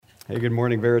Hey, good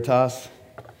morning, Veritas.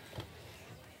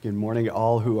 Good morning to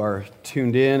all who are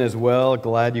tuned in as well.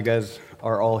 Glad you guys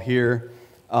are all here.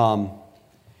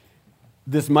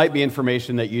 This might be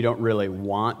information that you don't really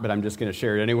want, but I'm just going to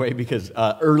share it anyway because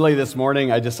early this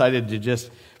morning I decided to just,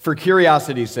 for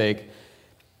curiosity's sake,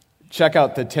 check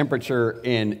out the temperature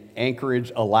in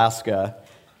Anchorage, Alaska.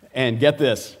 And get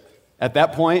this, at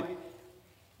that point,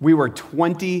 we were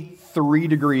 23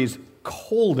 degrees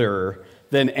colder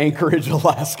than Anchorage,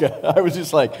 Alaska. I was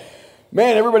just like,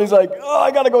 man, everybody's like, oh,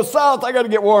 I got to go south. I got to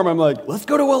get warm. I'm like, let's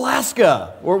go to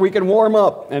Alaska where we can warm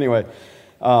up. Anyway,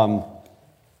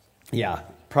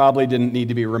 probably didn't need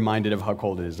to be reminded of how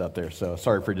cold it is out there. So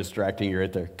sorry for distracting you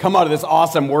right there. Come out of this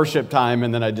awesome worship time,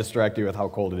 and then I distract you with how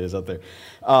cold it is out there.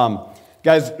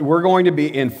 Guys, we're going to be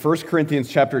in 1 Corinthians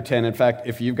chapter 10. In fact,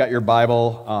 if you've got your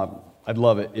Bible, I'd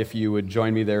love it if you would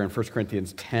join me there in 1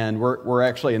 Corinthians 10. We're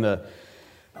actually in the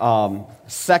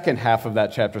second half of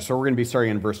that chapter, so we're going to be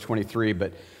starting in verse 23.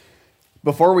 But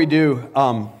before we do,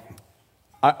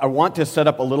 I want to set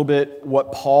up a little bit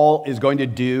what Paul is going to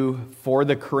do for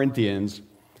the Corinthians.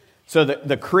 So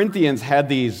the Corinthians had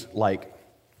these like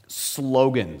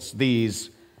slogans,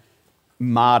 these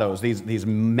mottos, these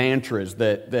mantras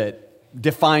that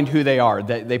defined who they are,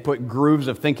 that they put grooves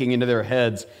of thinking into their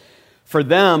heads. For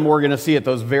them, we're going to see at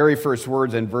those very first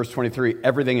words in verse 23,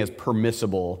 everything is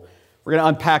permissible. We're going to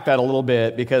unpack that a little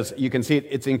bit because you can see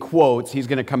it's in quotes. He's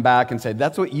going to come back and say,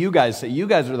 that's what you guys say. You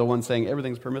guys are the ones saying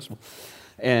everything's permissible.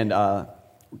 And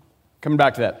coming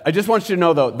back to that, I just want you to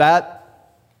know, though,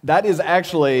 that is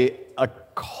actually a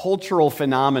cultural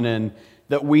phenomenon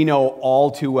that we know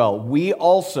all too well. We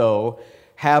also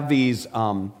have these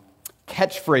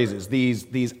catchphrases,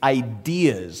 these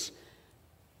ideas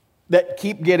that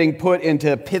keep getting put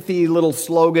into pithy little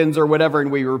slogans or whatever, and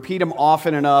we repeat them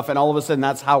often enough, and all of a sudden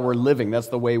that's how we're living. That's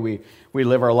the way we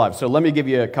live our lives. So let me give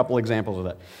you a couple examples of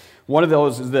that. One of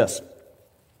those is this: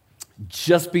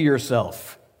 just be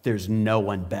yourself. There's no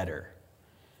one better.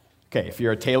 Okay, if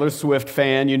you're a Taylor Swift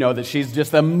fan, you know that she's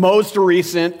just the most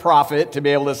recent prophet to be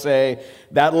able to say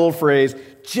that little phrase,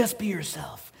 just be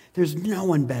yourself. There's no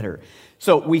one better.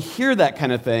 So we hear that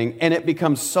kind of thing, and it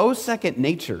becomes so second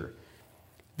nature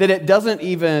that it doesn't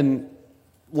even,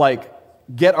 like,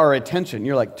 get our attention.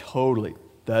 You're like, totally,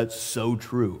 that's so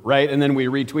true, right? And then we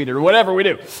retweet it or whatever we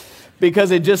do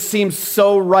because it just seems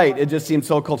so right. It just seems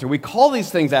so cultural. We call these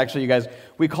things, actually, you guys,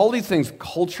 we call these things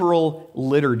cultural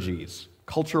liturgies.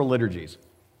 Cultural liturgies.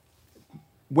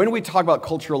 When we talk about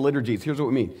cultural liturgies, here's what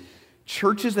we mean.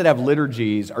 Churches that have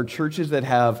liturgies are churches that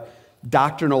have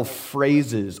doctrinal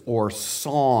phrases or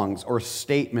songs or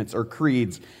statements or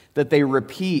creeds that they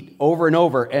repeat over and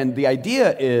over. And the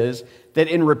idea is that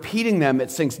in repeating them, it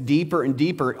sinks deeper and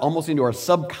deeper, almost into our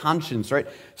subconscious, right?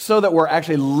 So that we're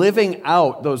actually living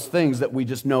out those things that we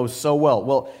just know so well.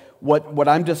 Well, what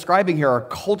I'm describing here are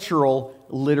cultural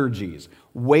liturgies,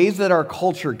 ways that our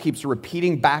culture keeps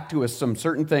repeating back to us some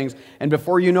certain things, and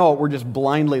before you know it, we're just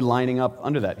blindly lining up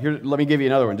under that. Here, let me give you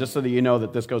another one, just so that you know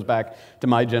that this goes back to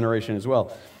my generation as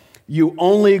well. You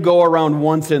only go around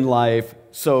once in life,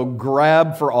 so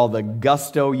grab for all the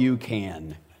gusto you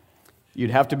can. You'd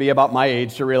have to be about my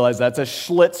age to realize that's a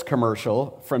Schlitz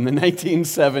commercial from the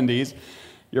 1970s.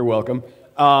 You're welcome.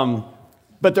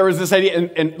 But there was this idea,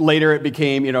 and later it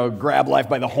became, grab life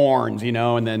by the horns,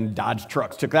 and then Dodge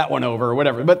trucks took that one over or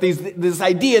whatever. But this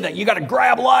idea that you got to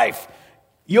grab life.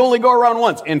 You only go around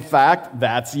once. In fact,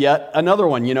 that's yet another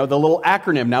one, the little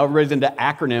acronym. Now everybody's into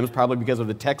acronyms, probably because of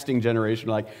the texting generation,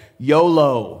 like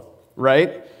YOLO,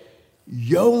 right?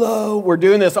 YOLO, we're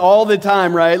doing this all the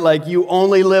time, right? Like, you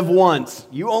only live once.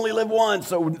 You only live once.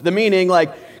 So the meaning,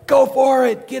 like, go for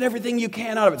it, get everything you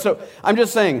can out of it. So I'm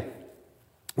just saying,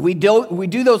 we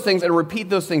do those things and repeat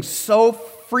those things so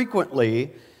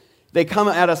frequently, they come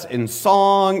at us in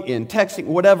song, in texting,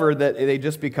 whatever, that they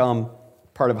just become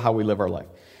part of how we live our life.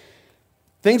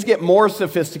 Things get more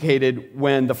sophisticated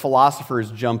when the philosophers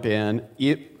jump in.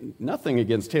 Nothing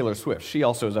against Taylor Swift. She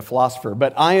also is a philosopher.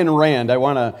 But Ayn Rand, I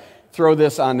want to throw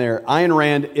this on there. Ayn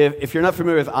Rand, if you're not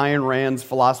familiar with Ayn Rand's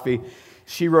philosophy,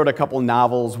 she wrote a couple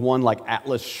novels, one like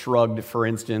Atlas Shrugged, for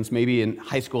instance. Maybe in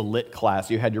high school lit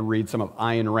class, you had to read some of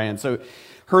Ayn Rand. So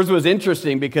hers was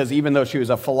interesting because even though she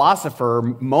was a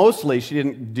philosopher, mostly she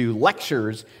didn't do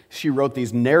lectures. She wrote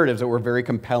these narratives that were very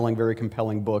compelling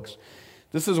books.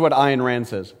 This is what Ayn Rand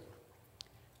says.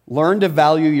 Learn to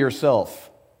value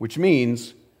yourself, which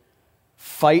means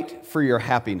fight for your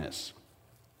happiness.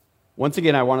 Once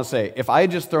again, I want to say, if I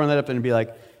had just thrown that up and be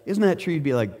like, isn't that true? You'd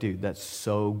be like, dude, that's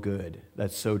so good.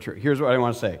 That's so true. Here's what I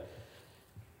want to say.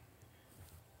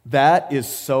 That is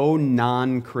so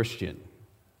non-Christian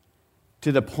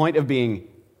to the point of being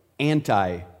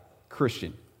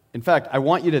anti-Christian. In fact, I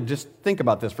want you to just think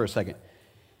about this for a second.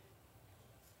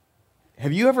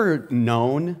 Have you ever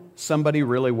known somebody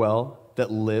really well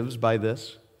that lives by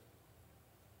this?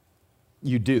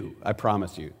 You do, I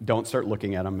promise you. Don't start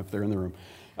looking at them if they're in the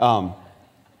room.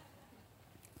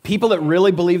 People that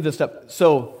really believe this stuff,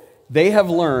 so they have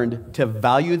learned to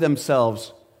value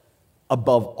themselves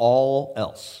above all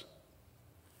else.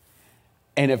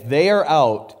 And if they are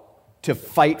out to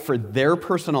fight for their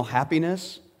personal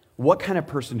happiness, what kind of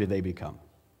person do they become?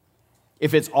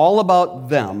 If it's all about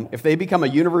them, if they become a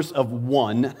universe of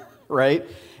one, right,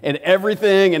 and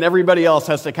everything and everybody else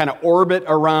has to kind of orbit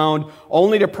around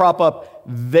only to prop up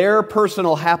their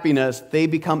personal happiness, they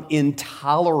become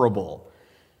intolerable.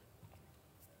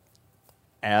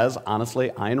 As, honestly,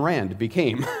 Ayn Rand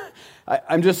became.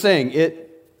 I'm just saying,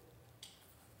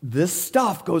 this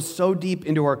stuff goes so deep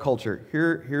into our culture.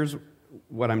 Here's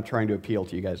what I'm trying to appeal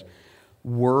to you guys.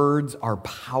 Words are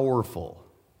powerful.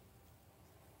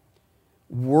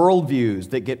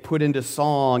 Worldviews that get put into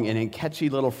song and in catchy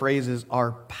little phrases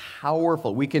are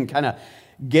powerful. We can kind of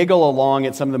giggle along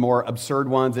at some of the more absurd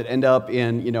ones that end up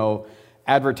in,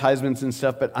 advertisements and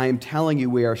stuff, but I am telling you,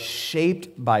 we are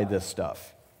shaped by this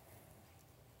stuff.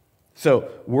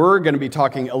 So we're going to be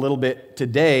talking a little bit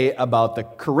today about the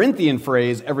Corinthian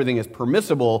phrase, everything is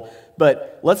permissible,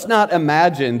 but let's not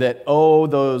imagine that,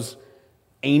 those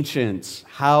ancients,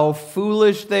 how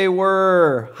foolish they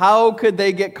were. How could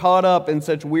they get caught up in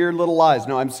such weird little lies?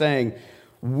 No, I'm saying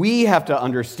we have to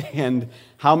understand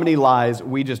how many lies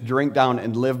we just drink down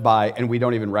and live by, and we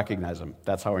don't even recognize them.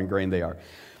 That's how ingrained they are.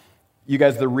 You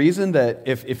guys, the reason that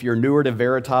if you're newer to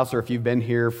Veritas or if you've been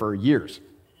here for years,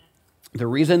 the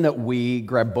reason that we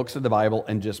grab books of the Bible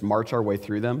and just march our way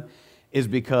through them is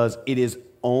because it is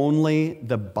only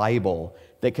the Bible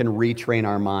that can retrain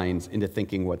our minds into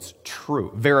thinking what's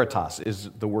true. Veritas is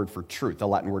the word for truth, the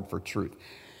Latin word for truth.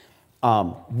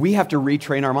 We have to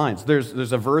retrain our minds.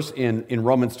 There's a verse in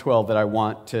Romans 12 that I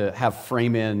want to have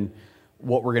frame in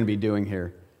what we're going to be doing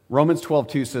here. Romans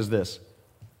 12:2 says this: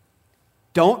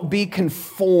 don't be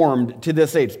conformed to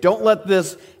this age. Don't let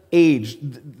this age,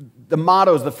 the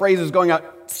mottos, the phrases going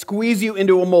out, squeeze you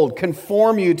into a mold,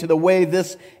 conform you to the way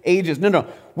this age is. No.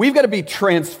 We've got to be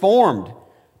transformed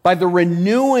by the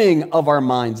renewing of our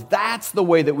minds. That's the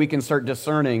way that we can start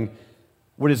discerning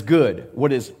what is good,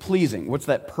 what is pleasing, what's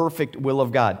that perfect will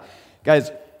of God.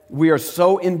 Guys, we are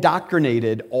so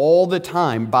indoctrinated all the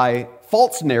time by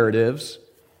false narratives,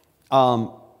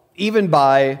 even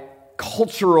by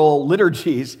cultural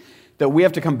liturgies, that we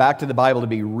have to come back to the Bible to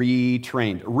be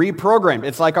retrained, reprogrammed.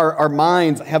 It's like our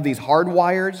minds have these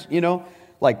hardwires,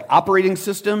 like operating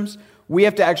systems. We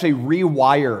have to actually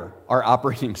rewire our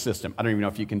operating system. I don't even know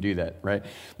if you can do that, right?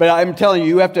 But I'm telling you,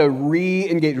 you have to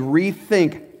re-engage,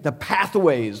 rethink the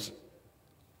pathways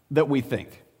that we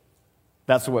think.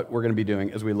 That's what we're going to be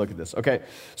doing as we look at this. Okay,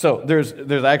 so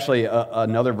there's actually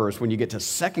another verse when you get to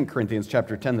 2 Corinthians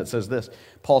chapter 10 that says this.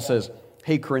 Paul says,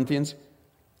 hey, Corinthians,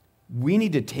 we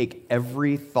need to take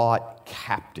every thought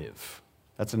captive.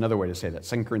 That's another way to say that,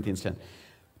 2 Corinthians 10.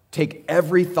 Take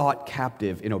every thought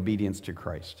captive in obedience to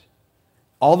Christ.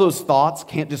 All those thoughts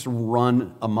can't just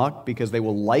run amok because they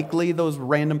will likely, those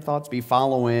random thoughts, be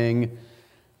following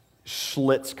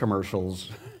Schlitz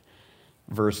commercials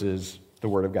versus the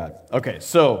Word of God. Okay,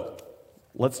 so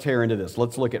let's tear into this.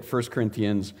 Let's look at 1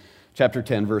 Corinthians chapter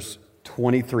 10, verse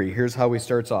 23. Here's how he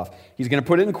starts off. He's going to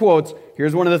put it in quotes.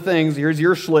 Here's one of the things. Here's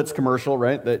your Schlitz commercial,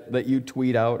 right, that you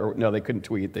tweet out. Or no, they couldn't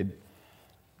tweet. They'd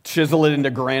chisel it into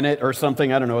granite or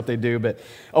something. I don't know what they do. But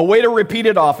a way to repeat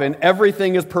it often,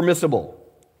 everything is permissible.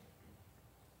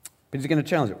 But he's going to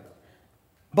challenge it.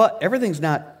 But everything's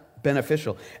not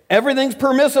beneficial. Everything's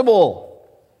permissible.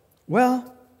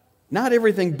 Well, not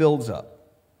everything builds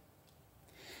up.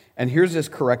 And here's this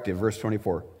corrective, verse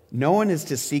 24. No one is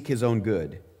to seek his own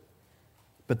good,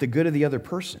 but the good of the other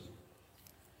person.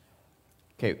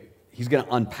 Okay, he's going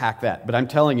to unpack that. But I'm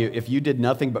telling you, if you did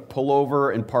nothing but pull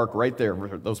over and park right there,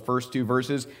 those first two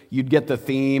verses, you'd get the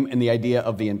theme and the idea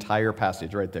of the entire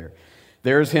passage right there.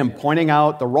 There's him pointing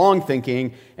out the wrong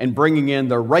thinking and bringing in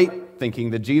the right thinking,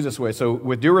 the Jesus way. So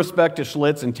with due respect to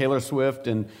Schlitz and Taylor Swift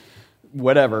and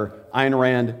whatever, Ayn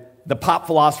Rand, the pop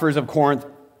philosophers of Corinth,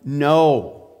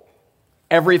 no.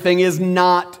 Everything is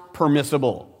not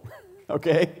permissible.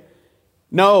 Okay?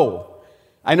 No.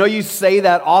 I know you say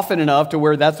that often enough to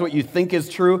where that's what you think is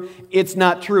true. It's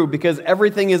not true because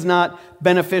everything is not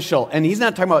beneficial. And he's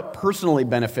not talking about personally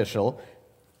beneficial.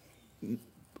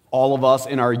 All of us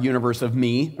in our universe of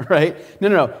me, right?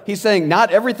 No. He's saying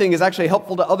not everything is actually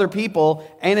helpful to other people.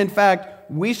 And in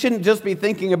fact, we shouldn't just be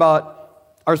thinking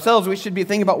about ourselves, we should be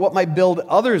thinking about what might build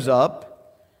others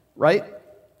up, right?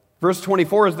 Verse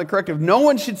 24 is the corrective. No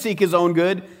one should seek his own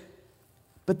good,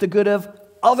 but the good of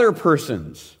other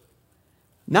persons.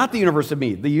 Not the universe of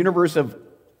me, the universe of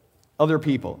other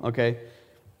people, okay?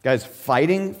 Guys,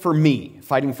 fighting for me,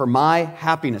 fighting for my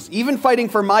happiness, even fighting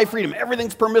for my freedom,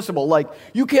 everything's permissible. Like,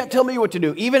 you can't tell me what to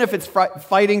do, even if it's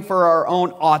fighting for our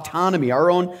own autonomy, our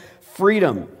own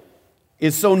freedom,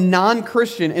 is so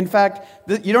non-Christian. In fact,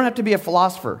 you don't have to be a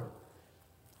philosopher.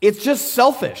 It's just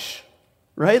selfish,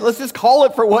 right? Let's just call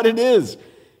it for what it is.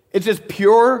 It's just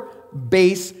pure,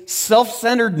 base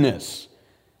self-centeredness.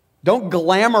 Don't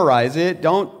glamorize it.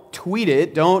 Don't tweet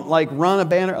it. Don't run a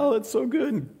banner. Oh, it's so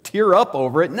good. And tear up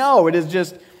over it. No, it is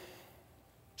just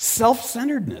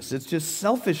self-centeredness. It's just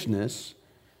selfishness.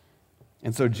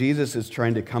 And so Jesus is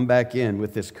trying to come back in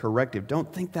with this corrective.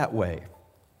 Don't think that way.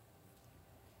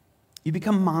 You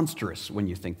become monstrous when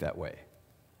you think that way.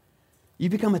 You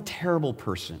become a terrible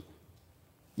person.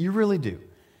 You really do.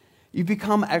 You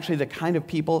become actually the kind of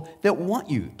people that want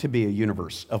you to be a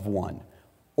universe of one,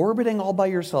 orbiting all by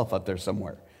yourself out there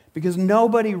somewhere. Because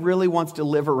nobody really wants to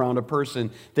live around a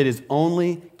person that is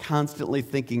only constantly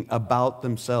thinking about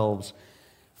themselves.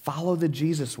 Follow the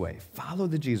Jesus way. Follow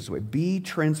the Jesus way. Be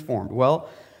transformed. Well,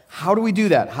 how do we do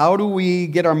that? How do we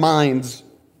get our minds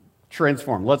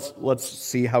transformed? Let's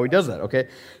see how he does that, okay?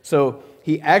 So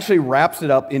he actually wraps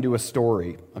it up into a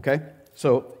story, okay?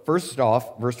 So first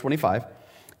off, verse 25,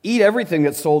 eat everything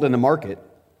that's sold in the market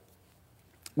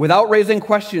without raising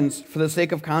questions for the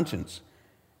sake of conscience,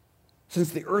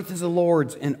 since the earth is the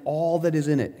Lord's and all that is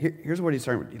in it. Here's what he's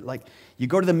talking about. Like, you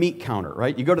go to the meat counter,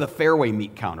 right? You go to the Fairway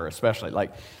meat counter especially.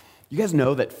 Like, you guys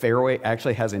know that Fairway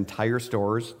actually has entire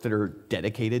stores that are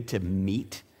dedicated to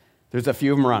meat? There's a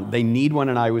few of them around. They need one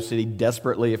in Iowa City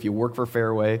desperately. If you work for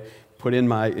Fairway, put in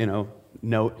my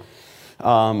note.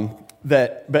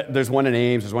 But there's one in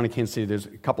Ames, there's one in Kansas City, there's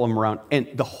a couple of them around. And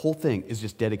the whole thing is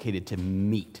just dedicated to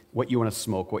meat, what you want to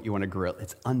smoke, what you want to grill.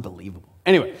 It's unbelievable.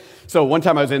 Anyway, so one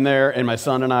time I was in there, and my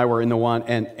son and I were in the one,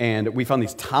 and we found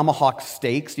these tomahawk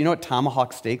steaks. Do you know what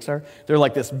tomahawk steaks are? They're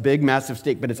like this big, massive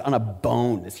steak, but it's on a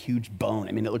bone, this huge bone.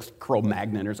 I mean, it looks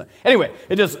Cro-Magnon or something. Anyway,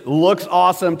 it just looks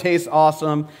awesome, tastes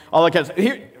awesome, all that kind of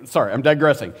stuff. Sorry, I'm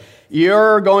digressing.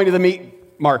 You're going to the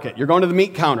meat market. You're going to the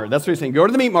meat counter. That's what he's saying. Go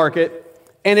to the meat market,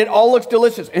 and it all looks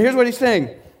delicious. And here's what he's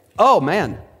saying. Oh,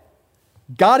 man,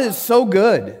 God is so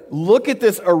good. Look at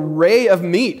this array of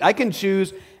meat. I can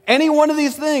choose any one of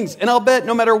these things, and I'll bet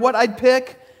no matter what I'd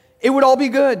pick, it would all be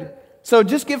good. So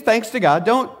just give thanks to God.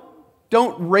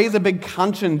 Don't raise a big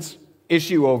conscience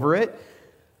issue over it.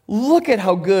 Look at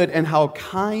how good and how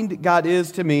kind God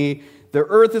is to me. The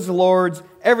earth is the Lord's,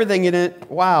 everything in it.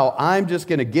 Wow, I'm just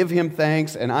going to give him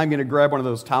thanks, and I'm going to grab one of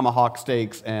those tomahawk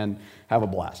steaks and have a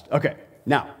blast. Okay,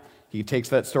 now, he takes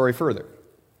that story further.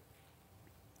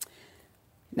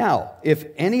 Now, if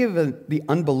any of the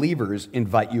unbelievers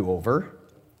invite you over,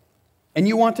 and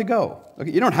you want to go.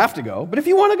 Okay, you don't have to go, but if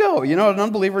you want to go, an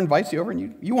unbeliever invites you over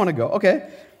and you want to go,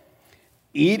 okay.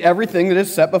 Eat everything that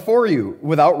is set before you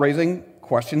without raising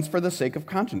questions for the sake of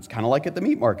conscience, kind of like at the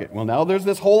meat market. Well, now there's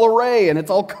this whole array, and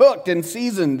it's all cooked and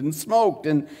seasoned and smoked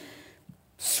and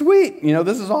sweet.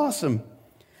 This is awesome.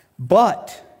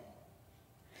 But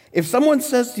if someone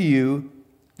says to you,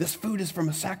 this food is from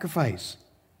a sacrifice,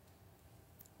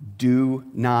 do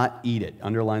not eat it.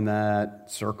 Underline that,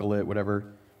 circle it, whatever.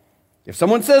 If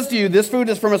someone says to you, this food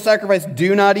is from a sacrifice,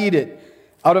 do not eat it,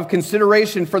 out of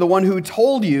consideration for the one who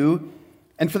told you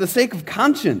and for the sake of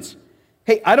conscience.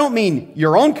 Hey, I don't mean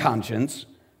your own conscience.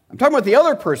 I'm talking about the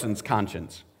other person's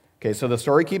conscience. Okay, so the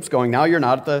story keeps going. Now you're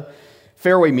not at the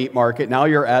Fairway meat market. Now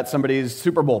you're at somebody's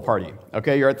Super Bowl party.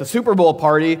 Okay, you're at the Super Bowl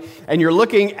party, and you're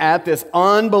looking at this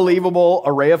unbelievable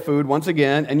array of food once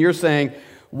again, and you're saying,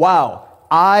 wow,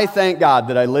 I thank God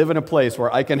that I live in a place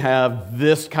where I can have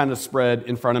this kind of spread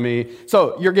in front of me.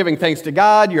 So you're giving thanks to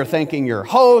God, you're thanking your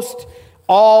host,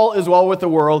 all is well with the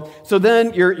world. So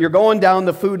then you're going down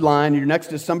the food line, you're next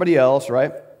to somebody else,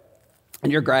 right?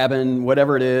 And you're grabbing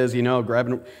whatever it is,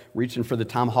 reaching for the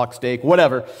tomahawk steak,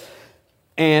 whatever.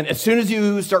 And as soon as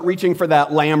you start reaching for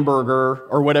that lamb burger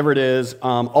or whatever it is,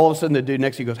 all of a sudden the dude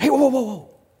next to you goes, hey, whoa.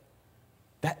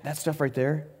 That stuff right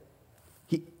there,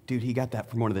 he got that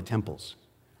from one of the temples.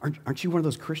 Aren't you one of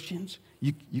those Christians?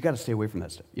 You got to stay away from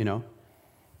that stuff,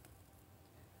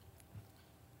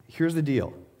 Here's the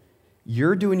deal.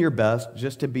 You're doing your best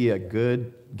just to be a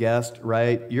good guest,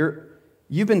 right?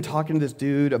 You've been talking to this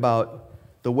dude about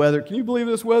the weather. Can you believe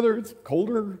this weather? It's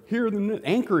colder here than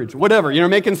Anchorage. Whatever,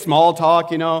 making small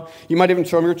talk, You might even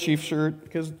show him your Chiefs shirt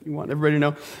because you want everybody to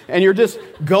know. And you're just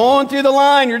going through the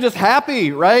line. You're just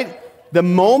happy, right? The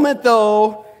moment,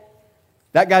 though,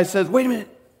 that guy says, wait a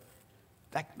minute,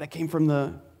 that came from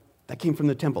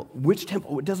the temple. Which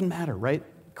temple? It doesn't matter, right?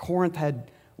 Corinth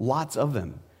had lots of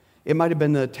them. It might have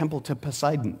been the temple to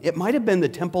Poseidon. It might have been the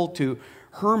temple to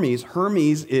Hermes.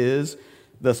 Hermes is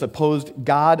the supposed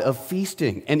god of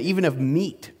feasting and even of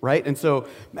meat, right? And so,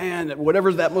 man,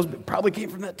 whatever that most probably came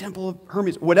from that temple of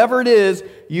Hermes. Whatever it is,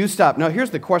 you stop. Now, here's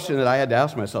the question that I had to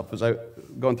ask myself as I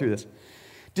going through this.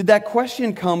 Did that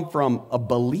question come from a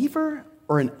believer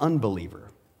or an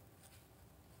unbeliever?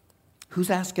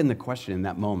 Who's asking the question in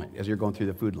that moment as you're going through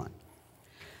the food line?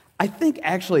 I think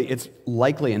actually it's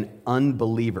likely an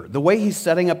unbeliever. The way he's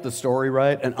setting up the story,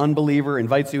 right? An unbeliever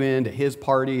invites you into his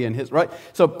party and his, right?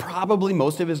 So probably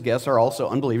most of his guests are also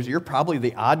unbelievers. You're probably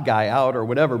the odd guy out or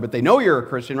whatever, but they know you're a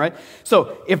Christian, right?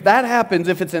 So if that happens,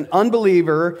 if it's an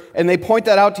unbeliever and they point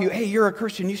that out to you, hey, you're a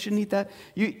Christian, you shouldn't eat that.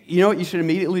 You know what you should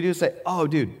immediately do? Say, oh,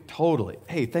 dude, totally.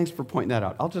 Hey, thanks for pointing that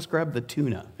out. I'll just grab the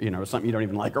tuna, or something you don't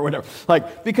even like or whatever.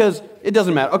 Like, because it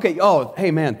doesn't matter. Okay, oh,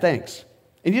 hey, man, thanks.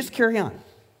 And you just carry on.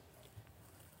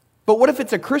 But what if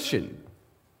it's a Christian?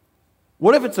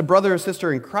 What if it's a brother or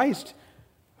sister in Christ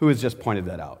who has just pointed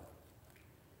that out?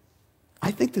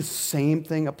 I think the same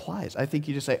thing applies. I think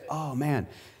you just say, oh, man,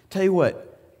 tell you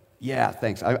what, yeah,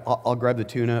 thanks. I'll grab the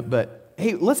tuna, but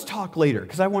hey, let's talk later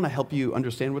because I want to help you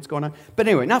understand what's going on. But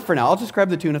anyway, not for now. I'll just grab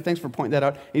the tuna. Thanks for pointing that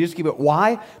out. And you just keep it.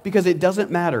 Why? Because it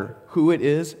doesn't matter who it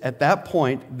is. At that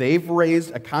point, they've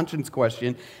raised a conscience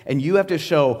question, and you have to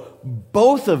show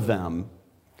both of them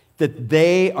that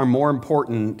they are more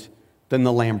important than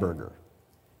the lamb burger.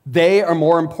 They are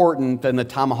more important than the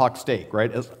tomahawk steak,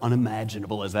 right? As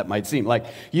unimaginable as that might seem. Like,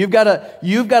 you've got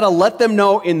to let them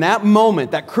know in that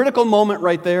moment, that critical moment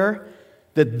right there,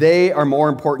 that they are more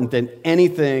important than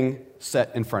anything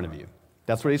set in front of you.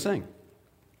 That's what he's saying.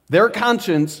 Their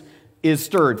conscience is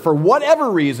stirred. For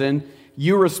whatever reason,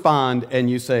 you respond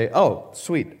and you say, oh,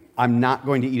 sweet, I'm not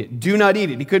going to eat it. Do not eat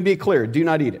it. He could be clear. Do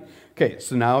not eat it. Okay,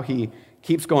 so now he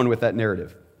keeps going with that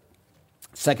narrative.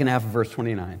 Second half of verse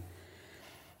 29.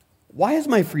 Why is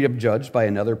my freedom judged by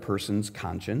another person's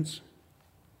conscience?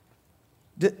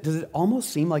 Does it almost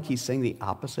seem like he's saying the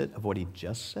opposite of what he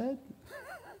just said?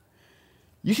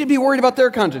 You should be worried about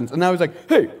their conscience. And now he's like,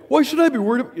 hey, why should I be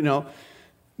worried about,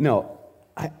 No,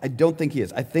 I don't think he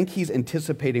is. I think he's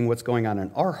anticipating what's going on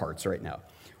in our hearts right now.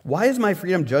 Why is my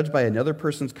freedom judged by another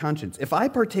person's conscience? If I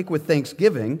partake with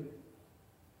thanksgiving,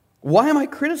 why am I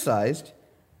criticized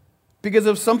because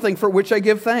of something for which I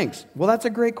give thanks? Well, that's a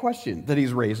great question that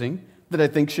he's raising that I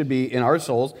think should be in our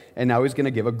souls, and now he's going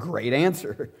to give a great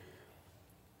answer.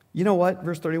 You know what?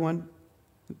 Verse 31,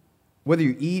 whether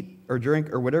you eat or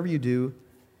drink or whatever you do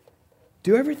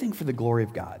everything for the glory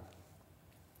of God.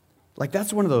 Like,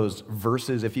 that's one of those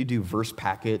verses, if you do verse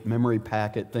packet, memory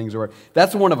packet things, or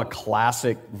that's one of a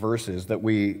classic verses that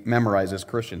we memorize as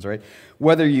Christians, right?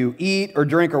 Whether you eat or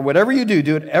drink or whatever you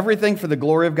do it everything for the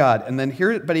glory of God. And then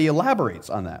but he elaborates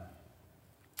on that.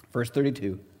 Verse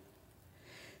 32,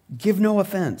 give no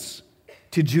offense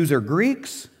to Jews or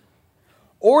Greeks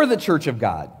or the church of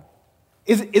God.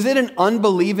 Is it an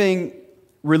unbelieving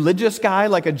religious guy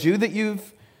like a Jew that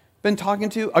you've been talking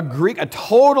to? A Greek, a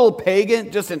total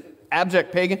pagan, just an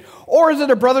abject pagan? Or is it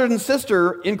a brother and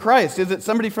sister in Christ? Is it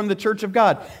somebody from the church of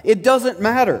God? It doesn't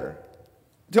matter.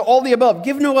 To all the above,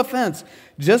 give no offense,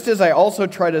 just as I also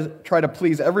try to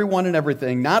please everyone and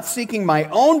everything, not seeking my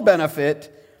own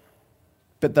benefit,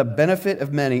 but the benefit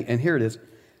of many, and here it is,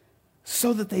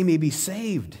 so that they may be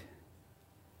saved.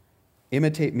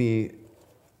 Imitate me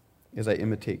as I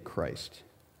imitate Christ.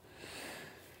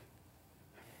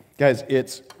 Guys,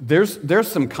 there's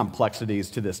some complexities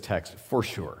to this text for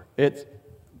sure.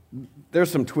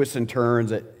 There's some twists and turns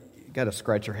that you got to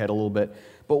scratch your head a little bit.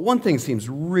 But one thing seems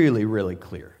really, really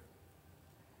clear.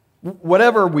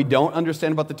 Whatever we don't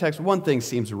understand about the text, one thing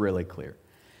seems really clear.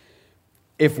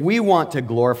 If we want to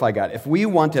glorify God, if we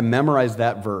want to memorize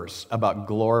that verse about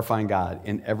glorifying God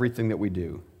in everything that we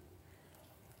do,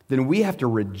 then we have to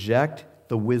reject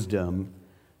the wisdom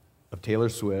of Taylor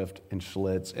Swift and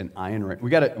Schlitz and Ayn Rand. We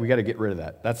got to get rid of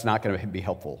that. That's not going to be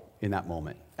helpful in that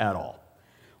moment at all.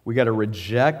 We got to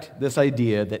reject this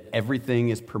idea that everything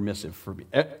is permissive for me.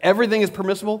 Everything is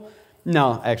permissible?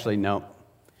 No, actually, no.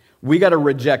 We got to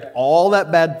reject all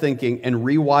that bad thinking and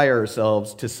rewire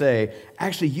ourselves to say,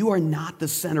 actually, you are not the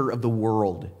center of the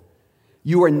world.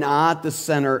 You are not the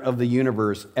center of the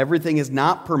universe. Everything is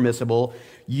not permissible.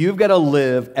 You've got to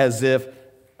live as if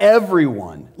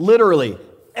everyone, literally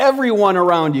everyone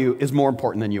around you, is more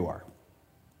important than you are.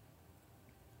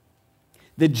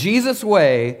 The Jesus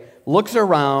way looks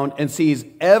around and sees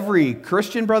every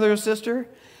Christian brother or sister,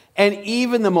 and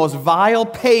even the most vile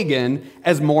pagan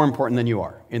as more important than you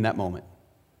are in that moment.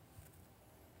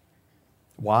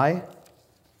 Why?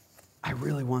 I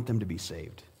really want them to be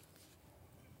saved.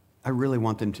 I really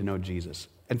want them to know Jesus.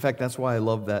 In fact, that's why I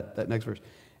love that next verse.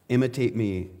 Imitate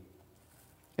me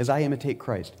as I imitate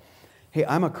Christ. Hey,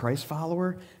 I'm a Christ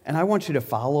follower, and I want you to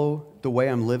follow the way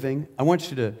I'm living. I want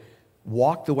you to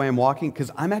walk the way I'm walking,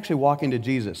 because I'm actually walking to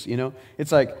Jesus, you know?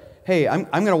 It's like, hey, I'm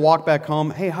going to walk back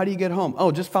home. Hey, how do you get home?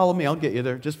 Oh, just follow me. I'll get you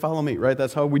there. Just follow me, right?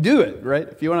 That's how we do it, right?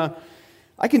 If you want to,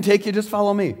 I can take you. Just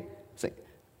follow me. It's like,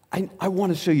 I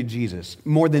want to show you Jesus.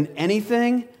 More than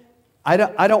anything, I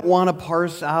don't want to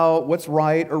parse out what's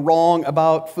right or wrong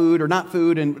about food or not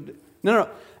food. And no.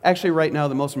 Actually, right now,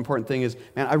 the most important thing is,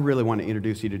 man, I really want to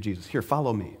introduce you to Jesus. Here,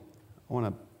 follow me. I want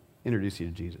to introduce you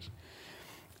to Jesus.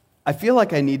 I feel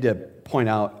like I need to point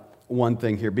out one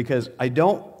thing here, because I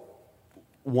don't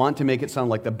want to make it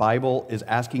sound like the Bible is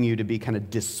asking you to be kind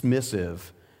of dismissive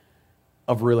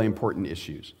of really important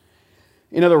issues.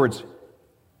 In other words,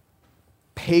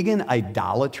 pagan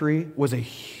idolatry was a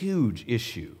huge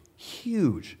issue,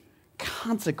 huge,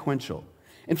 consequential.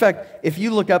 In fact, if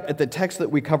you look up at the text that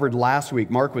we covered last week,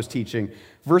 Mark was teaching,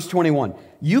 verse 21,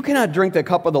 you cannot drink the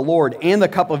cup of the Lord and the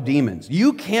cup of demons.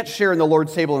 You can't share in the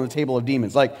Lord's table and the table of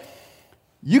demons. Like,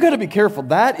 you got to be careful.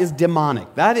 That is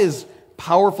demonic. That is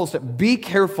powerful stuff. Be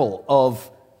careful of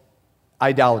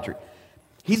idolatry.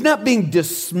 He's not being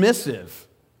dismissive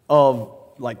of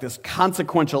like this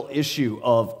consequential issue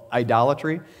of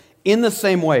idolatry. In the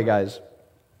same way, guys,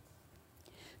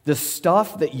 the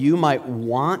stuff that you might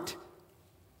want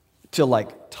to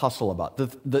like tussle about,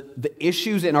 the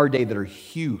issues in our day that are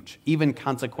huge, even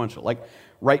consequential. Like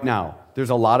right now, there's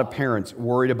a lot of parents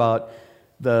worried about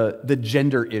the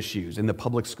gender issues in the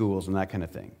public schools and that kind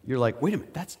of thing. You're like, wait a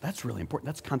minute, that's really important.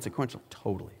 That's consequential.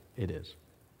 Totally, it is.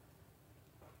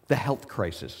 The health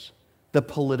crisis, the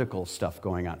political stuff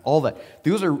going on, all that.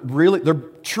 Those are really, they're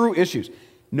true issues.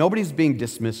 Nobody's being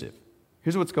dismissive.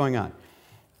 Here's what's going on.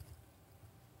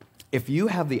 If you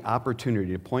have the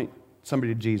opportunity to point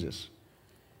somebody to Jesus,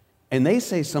 and they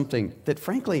say something that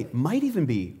frankly might even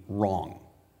be wrong,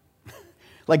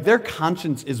 like their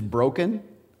conscience is broken,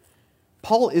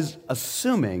 Paul is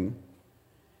assuming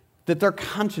that their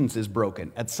conscience is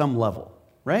broken at some level,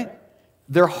 right?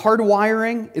 Their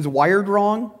hardwiring is wired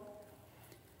wrong.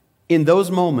 In those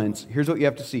moments, here's what you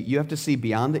have to see. You have to see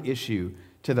beyond the issue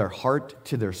to their heart,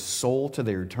 to their soul, to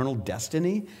their eternal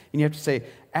destiny. And you have to say,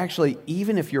 actually,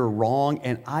 even if you're wrong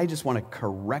and I just want to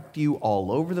correct you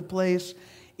all over the place,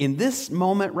 in this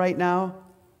moment right now,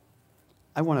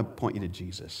 I want to point you to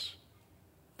Jesus.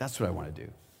 That's what I want to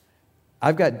do.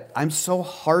 I'm so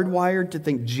hardwired to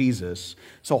think Jesus,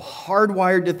 so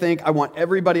hardwired to think I want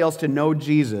everybody else to know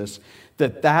Jesus,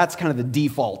 that's kind of the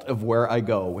default of where I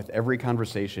go with every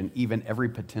conversation, even every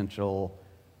potential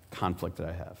conflict that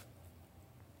I have.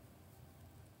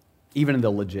 Even in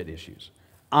the legit issues.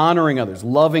 Honoring others,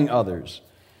 loving others.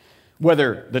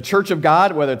 Whether the church of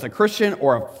God, whether it's a Christian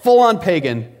or a full-on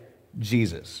pagan,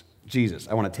 Jesus. Jesus.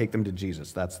 I want to take them to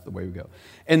Jesus. That's the way we go.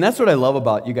 And that's what I love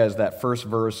about, you guys, that first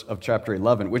verse of chapter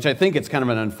 11, which I think it's kind of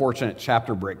an unfortunate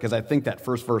chapter break, because I think that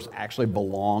first verse actually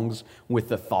belongs with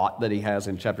the thought that he has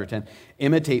in chapter 10.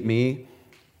 Imitate me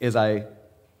as I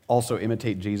also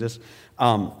imitate Jesus.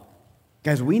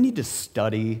 Guys, we need to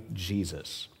study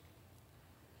Jesus.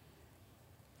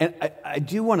 And I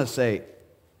do want to say,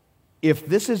 if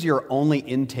this is your only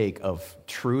intake of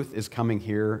truth is coming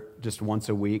here just once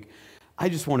a week, I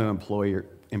just want to implore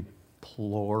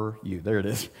you. There it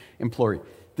is. Implore you.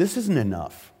 This isn't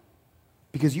enough,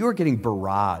 because you are getting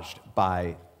barraged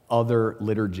by other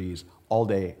liturgies all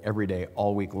day, every day,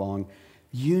 all week long.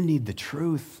 You need the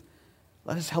truth.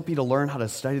 Let us help you to learn how to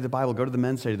study the Bible. Go to the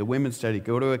men's study, the women's study,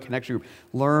 go to a connection group.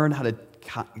 Learn how to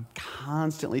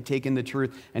constantly take in the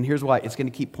truth. And here's why. It's going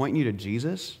to keep pointing you to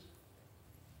Jesus.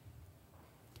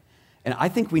 And I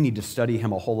think we need to study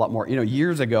him a whole lot more. You know,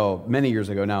 years ago, many years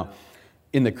ago now,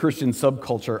 in the Christian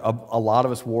subculture, a lot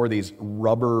of us wore these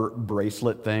rubber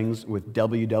bracelet things with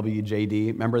WWJD.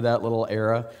 Remember that little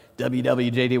era?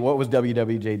 WWJD. What was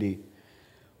WWJD?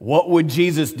 What would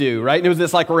Jesus do, right? And it was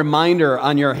this like a reminder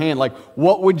on your hand, like,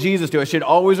 what would Jesus do? I should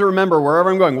always remember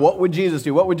wherever I'm going, what would Jesus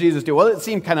do? What would Jesus do? Well, it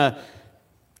seemed kind of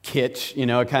kitsch, you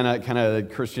know, kind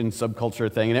of Christian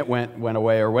subculture thing, and it went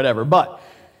away or whatever. But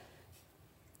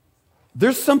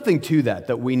there's something to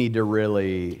that we need to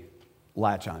really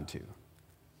latch onto.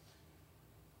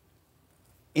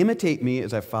 Imitate me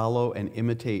as I follow and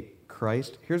imitate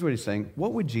Christ. Here's what he's saying.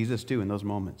 What would Jesus do in those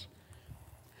moments?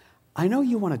 I know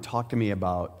you want to talk to me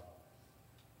about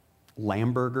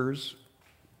lamb burgers.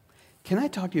 Can I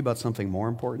talk to you about something more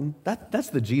important? That's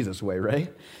the Jesus way,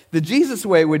 right? The Jesus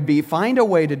way would be find a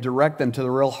way to direct them to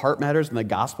the real heart matters and the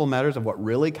gospel matters of what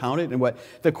really counted and what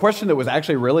the question that was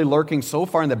actually really lurking so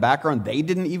far in the background, they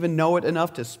didn't even know it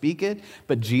enough to speak it,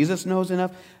 but Jesus knows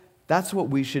enough. That's what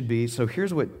we should be. So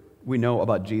here's what we know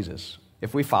about Jesus.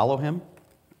 If we follow him,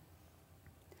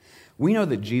 we know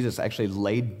that Jesus actually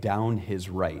laid down his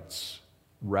rights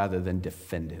rather than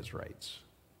defend his rights.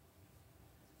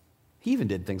 He even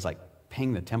did things like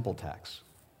paying the temple tax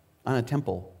on a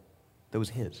temple that was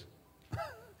his.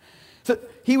 So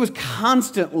he was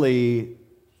constantly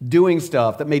doing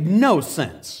stuff that made no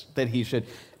sense that he should,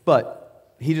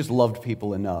 but he just loved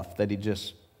people enough that he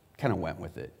just kind of went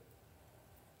with it.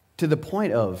 To the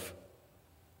point of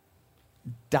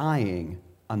dying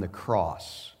on the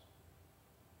cross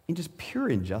in just pure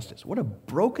injustice. What a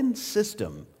broken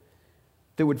system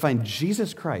that would find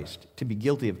Jesus Christ to be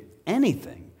guilty of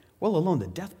anything, well, alone the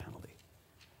death penalty.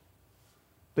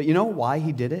 But you know why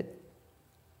he did it?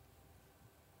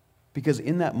 Because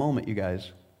in that moment, you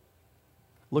guys,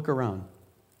 look around.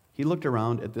 He looked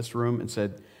around at this room and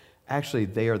said, actually,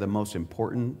 they are the most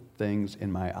important things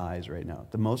in my eyes right now.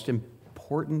 The most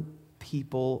important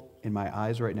people in my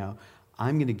eyes right now.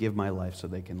 I'm going to give my life so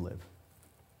they can live.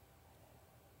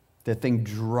 The thing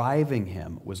driving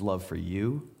him was love for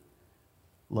you,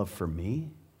 love for me,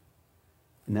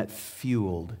 and that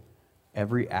fueled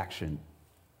every action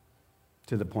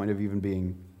to the point of even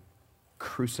being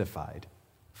crucified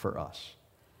for us.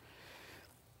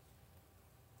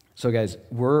 So guys,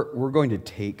 we're going to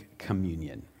take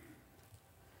communion.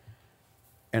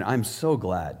 And I'm so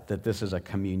glad that this is a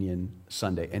communion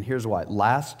Sunday. And here's why.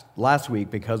 Last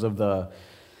week, because of the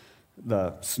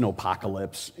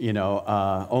snowpocalypse,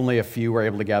 only a few were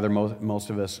able to gather. Most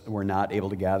of us were not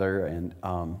able to gather. And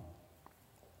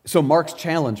so Mark's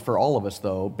challenge for all of us,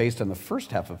 though, based on the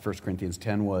first half of 1 Corinthians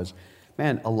 10 was,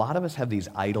 man, a lot of us have these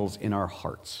idols in our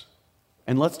hearts.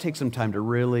 And let's take some time to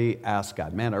really ask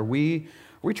God, man, are we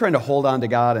trying to hold on to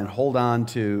God and hold on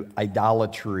to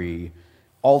idolatry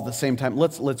all at the same time?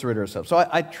 Let's rid ourselves. So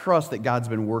I trust that God's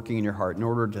been working in your heart in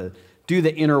order to do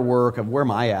the inner work of where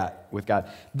am I at with God.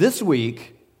 This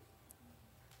week,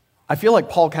 I feel like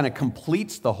Paul kind of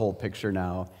completes the whole picture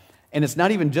now. And it's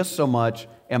not even just so much,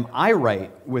 am I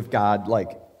right with God,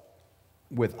 like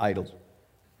with idols,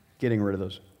 getting rid of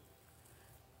those.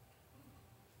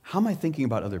 How am I thinking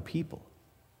about other people?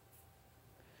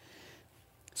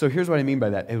 So here's what I mean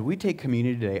by that. As we take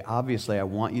communion today, obviously I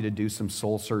want you to do some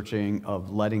soul searching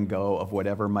of letting go of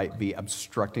whatever might be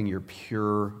obstructing your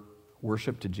pure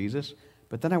worship to Jesus.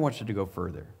 But then I want you to go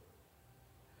further.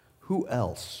 Who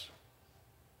else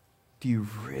do you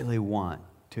really want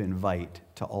to invite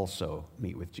to also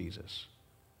meet with Jesus?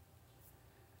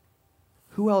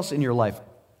 Who else in your life,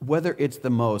 whether it's the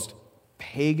most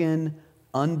pagan,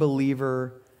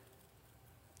 unbeliever,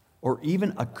 or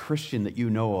even a Christian that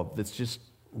you know of that's just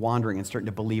wandering and starting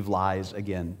to believe lies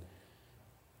again.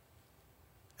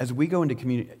 As we go into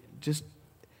community, just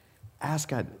ask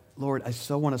God, Lord, I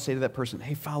so want to say to that person,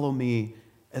 hey, follow me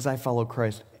as I follow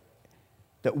Christ.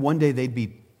 That one day they'd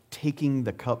be taking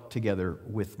the cup together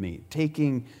with me,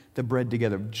 taking the bread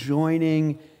together,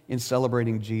 joining in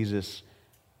celebrating Jesus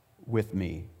with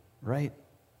me, right?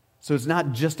 So it's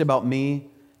not just about me,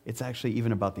 it's actually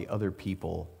even about the other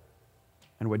people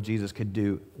and what Jesus could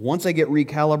do once I get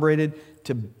recalibrated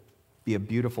to be a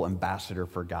beautiful ambassador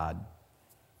for God,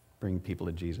 bring people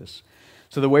to Jesus.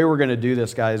 So the way we're going to do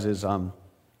this, guys, is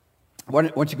why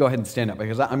don't you go ahead and stand up,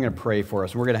 because I'm going to pray for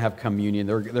us. We're going to have communion.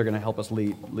 They're going to help us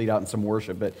lead out in some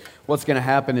worship. But what's going to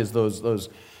happen is those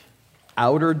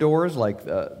outer doors, like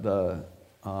the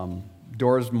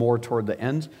doors more toward the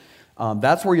ends,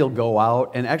 that's where you'll go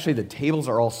out. And actually the tables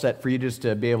are all set for you just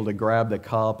to be able to grab the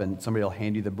cup and somebody will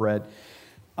hand you the bread.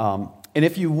 And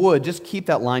if you would, just keep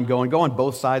that line going. Go on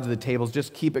both sides of the tables.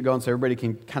 Just keep it going so everybody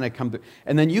can kind of come through.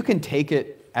 And then you can take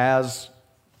it as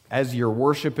you're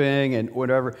worshiping and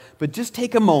whatever. But just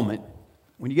take a moment.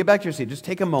 When you get back to your seat, just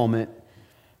take a moment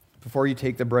before you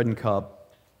take the bread and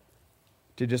cup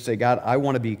to just say, God, I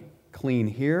want to be clean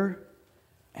here.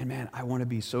 And man, I want to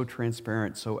be so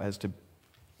transparent so as to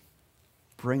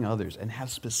bring others and have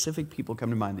specific people come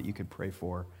to mind that you could pray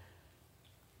for.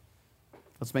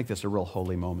 Let's make this a real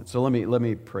holy moment. So let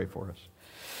me pray for us.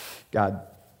 God,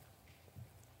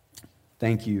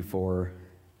 thank you for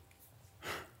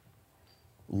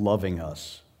loving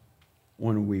us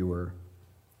when we were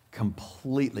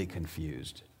completely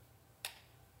confused,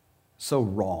 so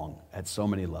wrong at so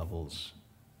many levels.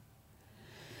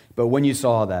 But when you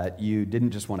saw that, you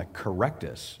didn't just want to correct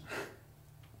us.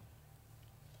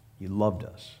 You loved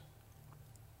us.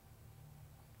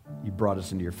 You brought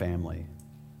us into your family.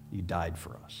 You died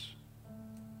for us.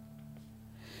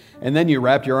 And then you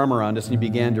wrapped your arm around us and you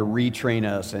began to retrain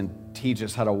us and teach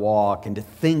us how to walk and to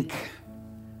think.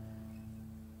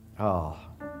 Oh,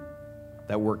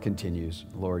 that work continues.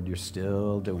 Lord, you're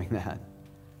still doing that.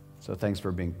 So thanks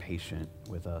for being patient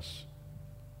with us.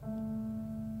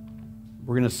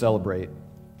 We're going to celebrate,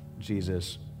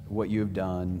 Jesus, what you've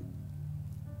done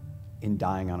in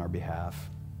dying on our behalf.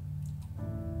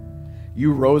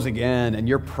 You rose again, and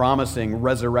you're promising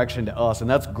resurrection to us, and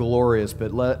that's glorious,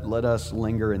 but let us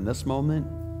linger in this moment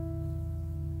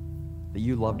that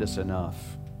you loved us enough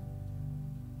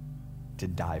to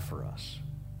die for us.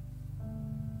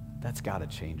 That's got to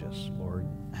change us, Lord.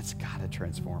 That's got to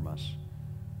transform us.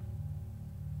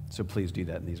 So please do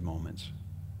that in these moments.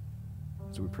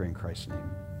 So we pray in Christ's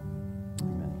name.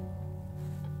 Amen.